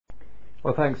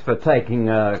Well, thanks for taking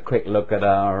a quick look at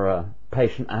our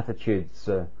patient attitudes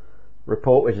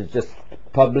report, which is just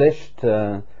published,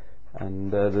 and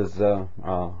there's over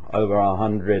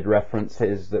 100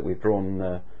 references that we've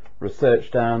drawn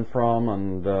research down from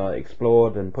and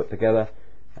explored and put together,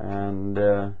 and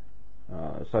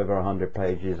it's over 100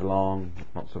 pages long,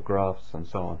 lots of graphs and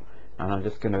so on. And I'm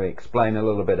just going to explain a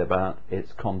little bit about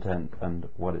its content and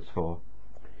what it's for.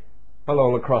 Well,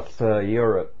 all across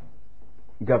Europe,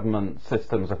 government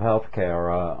systems of healthcare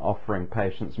are offering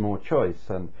patients more choice,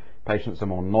 and patients are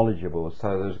more knowledgeable,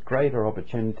 so there's greater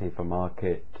opportunity for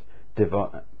marketing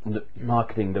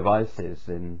devices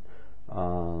in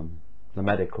the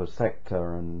medical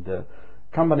sector, and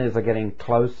companies are getting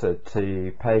closer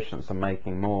to patients and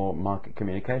making more market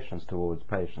communications towards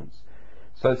patients.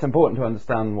 So it's important to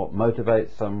understand what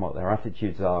motivates them, what their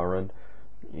attitudes are, and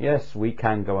yes, we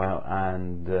can go out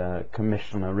and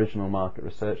commission original market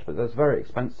research, but that's very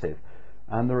expensive,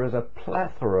 and there is a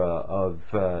plethora of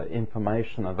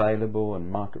information available and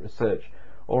market research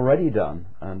already done,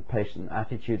 and patient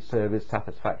attitude surveys,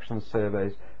 satisfaction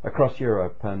surveys across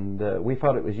Europe, and we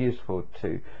felt it was useful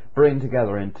to bring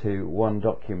together into one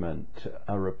document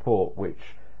a report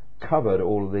which covered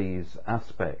all these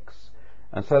aspects.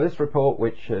 And so this report,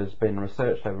 which has been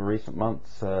researched over recent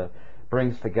months,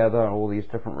 brings together all these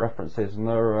different references, and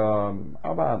there are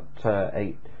about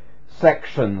 8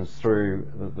 sections through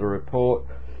the report.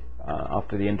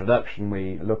 After the introduction,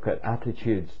 we look at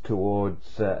attitudes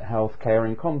towards healthcare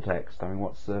in context. I mean,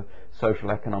 what's the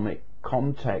social economic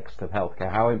context of healthcare?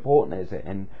 How important is it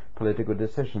in political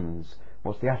decisions?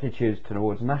 What's the attitudes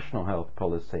towards national health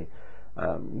policy?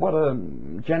 What are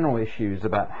general issues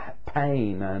about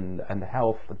pain and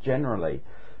health generally?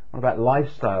 What about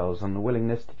lifestyles and the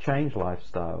willingness to change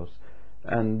lifestyles?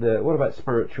 And what about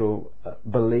spiritual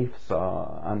beliefs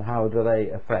and how do they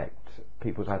affect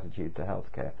people's attitude to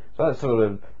healthcare? So that's sort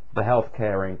of the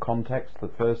healthcare in context, the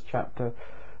first chapter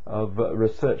of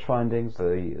research findings.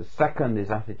 The second is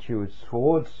attitudes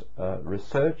towards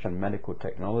research and medical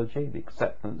technology, the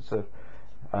acceptance of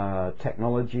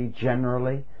technology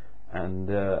generally, and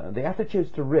the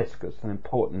attitudes to risk. It's an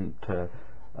important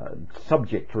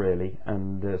subject really,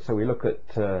 and so we look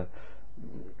at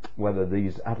whether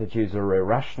these attitudes are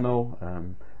irrational,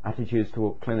 attitudes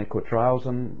toward clinical trials,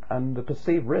 and the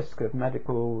perceived risk of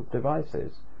medical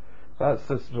devices. So that's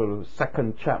the sort of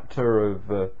second chapter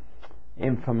of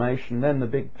information. Then the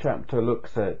big chapter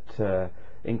looks at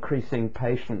increasing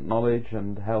patient knowledge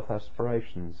and health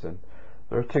aspirations, and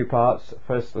there are 2 parts.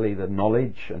 Firstly, the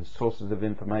knowledge and sources of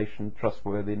information,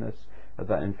 trustworthiness of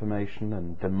that information,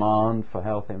 and demand for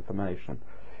health information,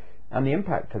 and the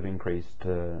impact of increased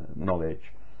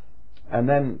knowledge. And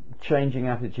then changing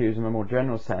attitudes in a more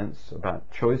general sense about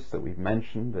choice that we've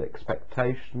mentioned, the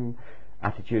expectation,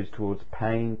 attitudes towards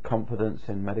pain, confidence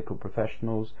in medical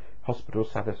professionals, hospital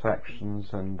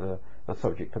satisfactions, and the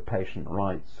subject of patient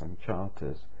rights and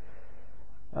charters.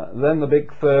 Then the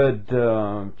big third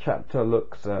chapter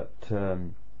looks at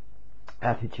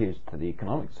attitudes to the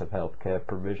economics of healthcare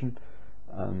provision,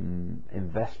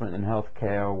 investment in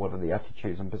healthcare, what are the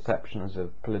attitudes and perceptions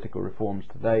of political reforms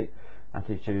to date,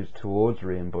 attitudes towards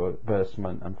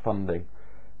reimbursement and funding,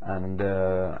 and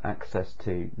access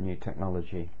to new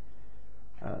technology.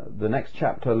 The next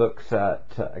chapter looks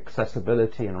at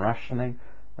accessibility and rationing,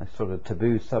 a sort of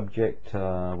taboo subject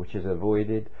which is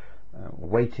avoided,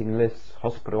 waiting lists,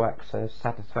 hospital access,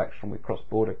 satisfaction with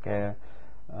cross-border care,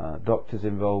 doctors'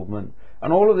 involvement.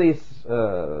 And all of these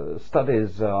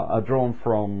studies are drawn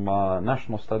from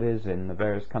national studies in the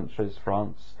various countries: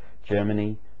 France,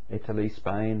 Germany, Italy,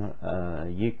 Spain,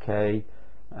 UK,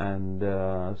 and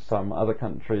some other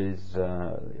countries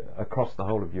across the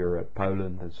whole of Europe,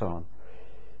 Poland, and so on.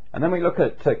 And then we look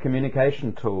at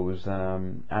communication tools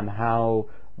and how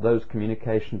those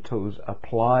communication tools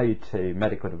apply to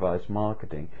medical device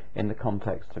marketing in the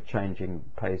context of changing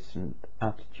patient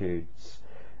attitudes.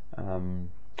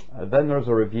 Then there's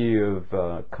a review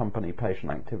of company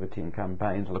patient activity and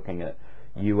campaigns, looking at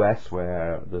US,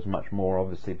 where there's much more,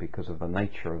 obviously, because of the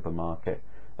nature of the market,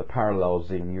 the parallels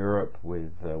in Europe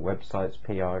with websites,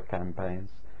 PR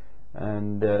campaigns,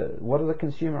 and what are the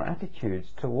consumer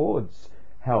attitudes towards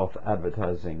health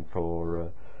advertising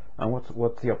for and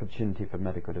what's the opportunity for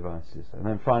medical devices. And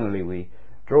then finally we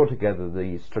draw together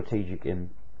the strategic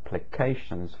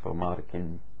implications for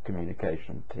marketing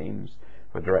communication teams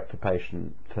for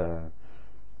direct-to-patient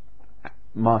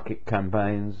market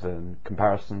campaigns and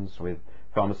comparisons with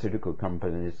pharmaceutical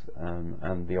companies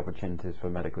and the opportunities for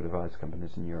medical device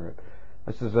companies in Europe.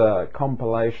 This is a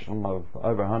compilation of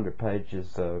over 100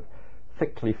 pages of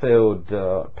thickly filled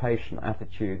patient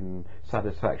attitude and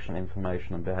satisfaction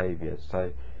information and behaviour.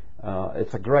 So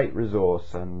it's a great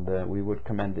resource, and we would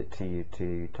commend it to you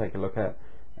to take a look at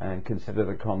and consider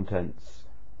the contents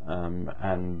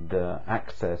and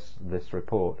access this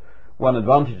report. One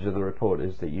advantage of the report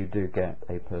is that you do get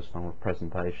a personal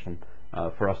presentation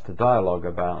for us to dialogue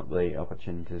about the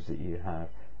opportunities that you have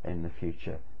in the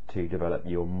future to develop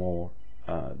your more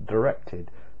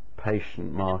directed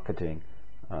patient marketing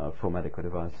for medical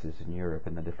devices in Europe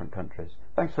and the different countries.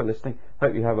 Thanks for listening.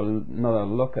 Hope you have another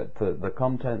look at the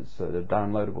contents that are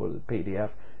downloadable as a PDF,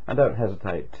 and don't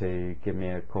hesitate to give me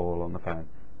a call on the phone.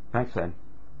 Thanks then.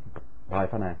 Bye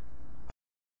for now.